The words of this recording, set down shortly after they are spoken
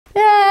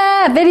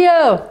Yeah,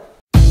 video!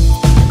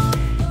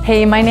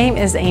 Hey, my name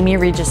is Amy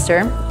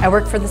Register. I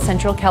work for the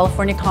Central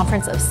California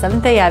Conference of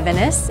Seventh-day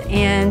Adventists,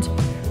 and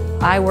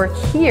I work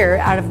here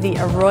out of the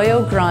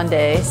Arroyo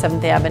Grande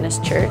Seventh-day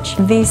Adventist Church.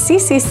 The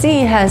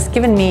CCC has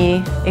given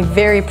me a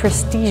very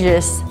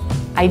prestigious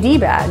ID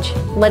badge,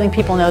 letting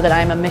people know that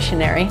I'm a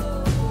missionary.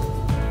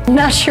 I'm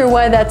not sure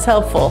why that's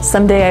helpful.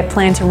 Someday I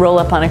plan to roll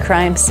up on a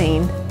crime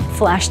scene,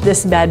 flash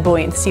this bad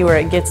boy and see where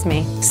it gets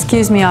me.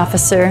 Excuse me,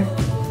 officer.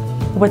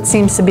 What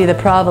seems to be the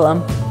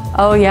problem?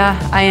 Oh yeah,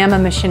 I am a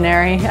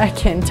missionary. I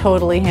can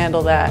totally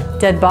handle that.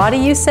 Dead body,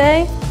 you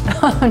say?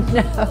 Oh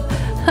no.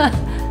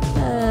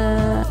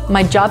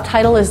 My job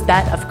title is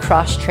that of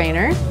cross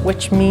trainer,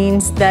 which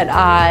means that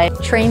I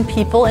train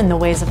people in the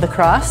ways of the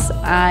cross.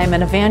 I'm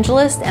an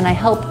evangelist and I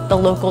help the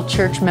local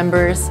church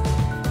members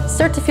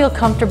start to feel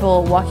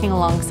comfortable walking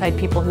alongside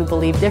people who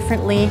believe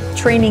differently,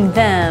 training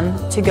them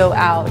to go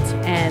out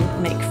and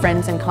make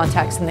friends and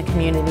contacts in the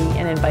community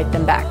and invite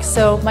them back.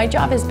 So my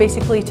job is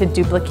basically to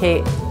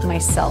duplicate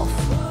myself.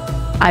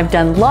 I've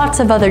done lots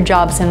of other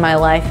jobs in my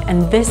life,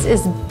 and this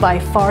is by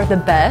far the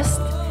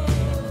best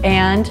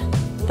and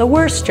the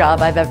worst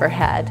job I've ever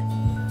had.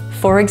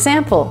 For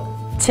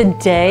example,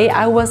 today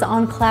I was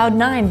on cloud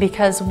 9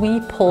 because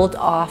we pulled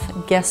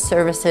off guest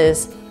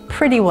services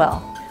pretty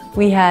well.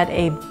 We had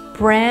a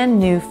brand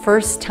new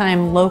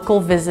first-time local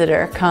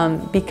visitor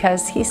come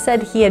because he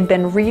said he had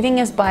been reading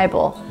his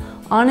Bible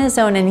on his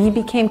own and he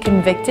became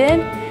convicted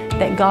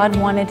that God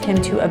wanted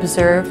him to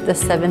observe the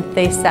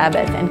seventh-day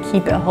Sabbath and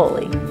keep it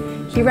holy.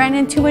 He ran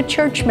into a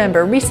church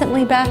member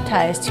recently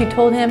baptized who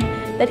told him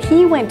that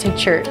he went to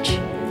church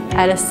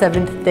at a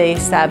seventh-day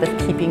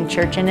Sabbath-keeping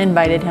church and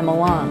invited him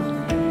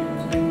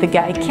along. The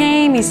guy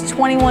came, he's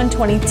 21,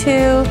 22,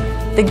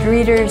 the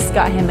greeters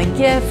got him a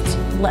gift,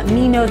 let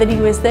me know that he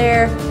was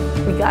there.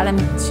 We got him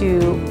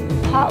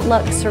to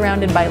potluck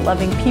surrounded by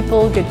loving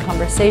people, good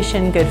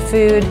conversation, good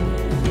food.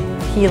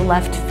 He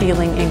left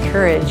feeling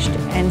encouraged.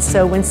 And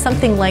so when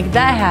something like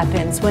that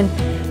happens, when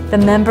the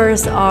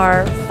members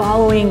are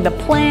following the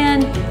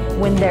plan,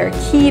 when they're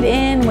keyed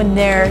in, when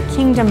they're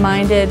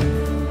kingdom-minded,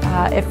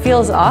 it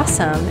feels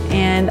awesome.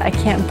 And I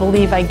can't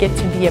believe I get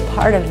to be a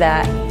part of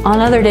that. On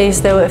other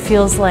days though, it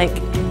feels like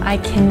I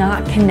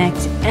cannot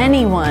connect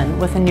anyone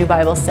with a new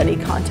Bible study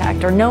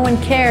contact, or no one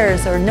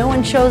cares, or no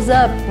one shows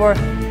up, or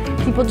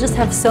people just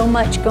have so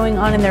much going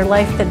on in their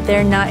life that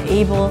they're not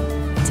able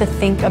to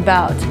think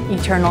about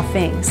eternal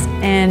things.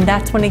 And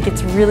that's when it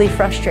gets really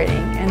frustrating.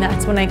 And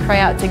that's when I cry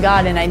out to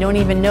God and I don't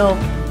even know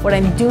what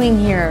I'm doing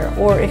here,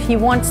 or if He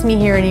wants me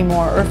here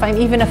anymore, or if I'm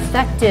even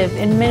effective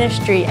in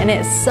ministry, and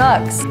it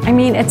sucks. I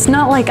mean, it's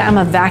not like I'm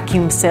a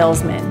vacuum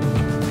salesman.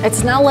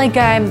 It's not like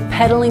I'm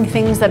peddling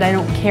things that I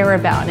don't care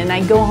about and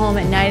I go home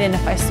at night and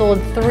if I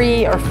sold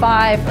 3 or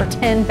 5 or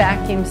 10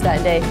 vacuums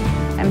that day,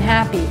 I'm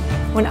happy.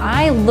 When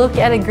I look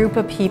at a group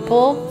of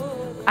people,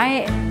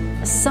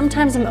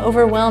 sometimes I'm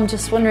overwhelmed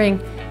just wondering,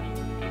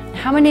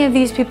 how many of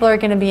these people are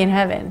going to be in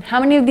heaven? How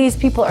many of these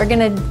people are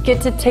going to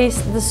get to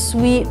taste the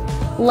sweet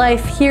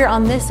life here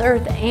on this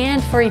earth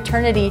and for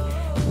eternity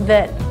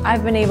that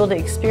I've been able to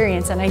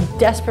experience? And I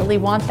desperately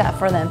want that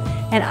for them.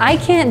 And I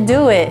can't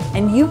do it,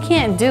 and you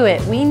can't do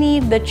it. We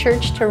need the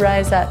church to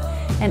rise up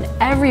and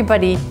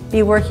everybody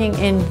be working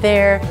in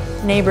their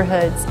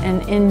neighborhoods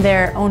and in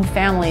their own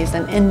families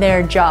and in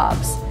their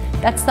jobs.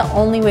 That's the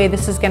only way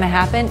this is going to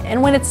happen.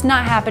 And when it's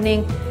not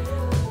happening,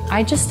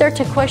 I just start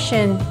to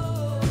question,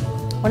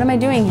 what am I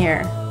doing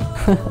here?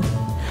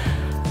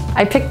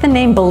 I picked the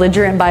name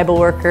Belligerent Bible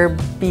Worker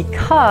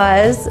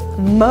because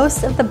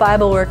most of the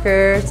Bible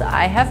workers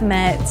I have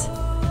met,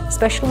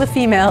 especially the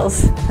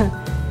females,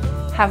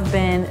 have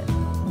been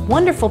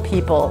wonderful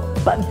people,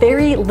 but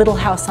very little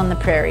house on the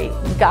prairie.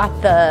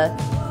 Got the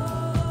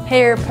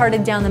hair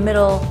parted down the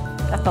middle,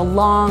 got the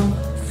long,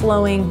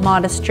 flowing,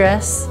 modest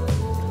dress,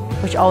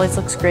 which always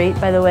looks great,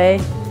 by the way.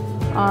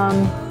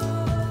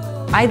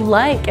 I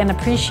like and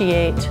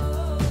appreciate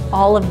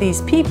all of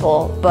these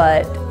people,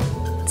 but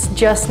it's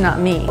just not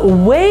me.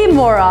 Way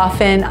more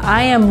often,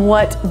 I am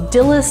what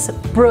Dillis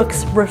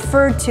Brooks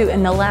referred to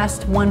in the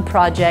last One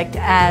project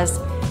as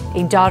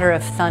a daughter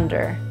of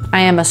thunder. I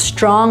am a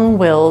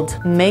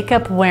strong-willed,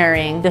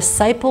 makeup-wearing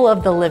disciple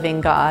of the living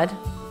God.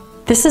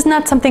 This is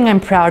not something I'm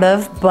proud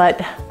of,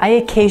 but I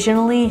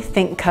occasionally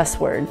think cuss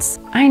words.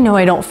 I know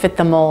I don't fit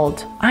the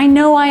mold. I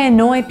know I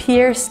annoy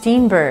Pierre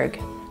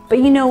Steenberg. But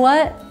you know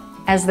what?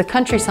 As the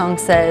country song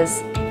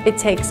says, it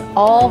takes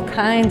all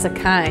kinds of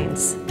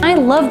kinds. I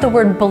love the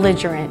word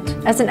belligerent.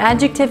 As an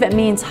adjective, it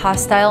means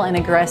hostile and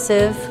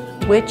aggressive,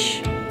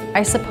 which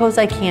I suppose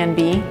I can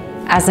be.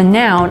 As a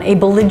noun, a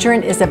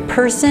belligerent is a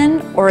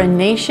person or a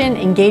nation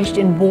engaged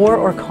in war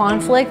or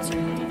conflict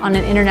on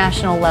an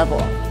international level.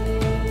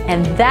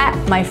 And that,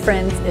 my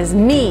friends, is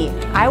me.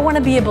 I want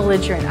to be a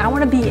belligerent. I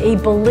want to be a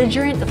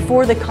belligerent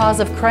for the cause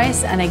of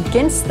Christ and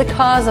against the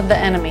cause of the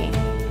enemy.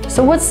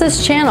 So what's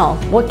this channel?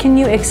 What can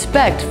you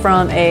expect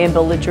from a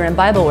belligerent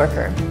Bible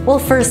worker? Well,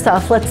 first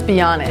off, let's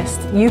be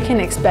honest. You can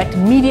expect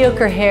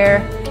mediocre hair,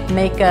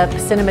 makeup,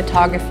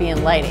 cinematography,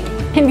 and lighting.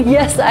 And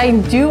yes, I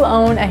do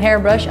own a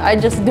hairbrush, I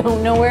just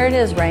don't know where it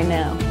is right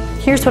now.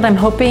 Here's what I'm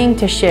hoping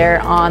to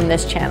share on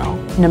this channel.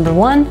 Number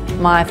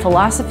 1, my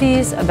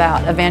philosophies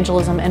about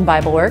evangelism and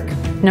Bible work.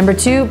 Number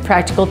 2,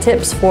 practical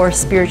tips for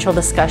spiritual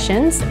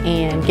discussions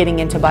and getting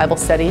into Bible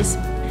studies.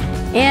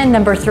 And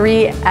number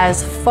 3,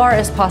 as far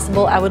as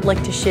possible, I would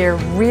like to share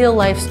real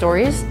life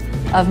stories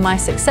of my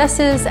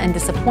successes and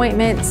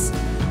disappointments,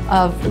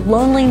 of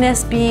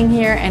loneliness being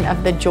here, and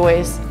of the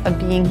joys of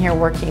being here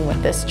working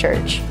with this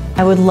church.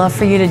 I would love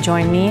for you to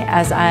join me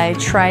as I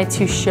try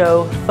to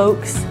show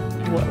folks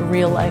what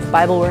real life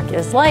Bible work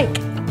is like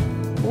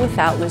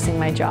without losing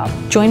my job.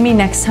 Join me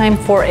next time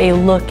for a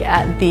look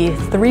at the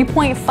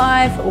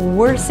 3.5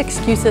 worst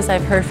excuses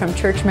I've heard from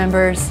church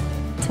members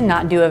to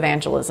not do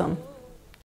evangelism.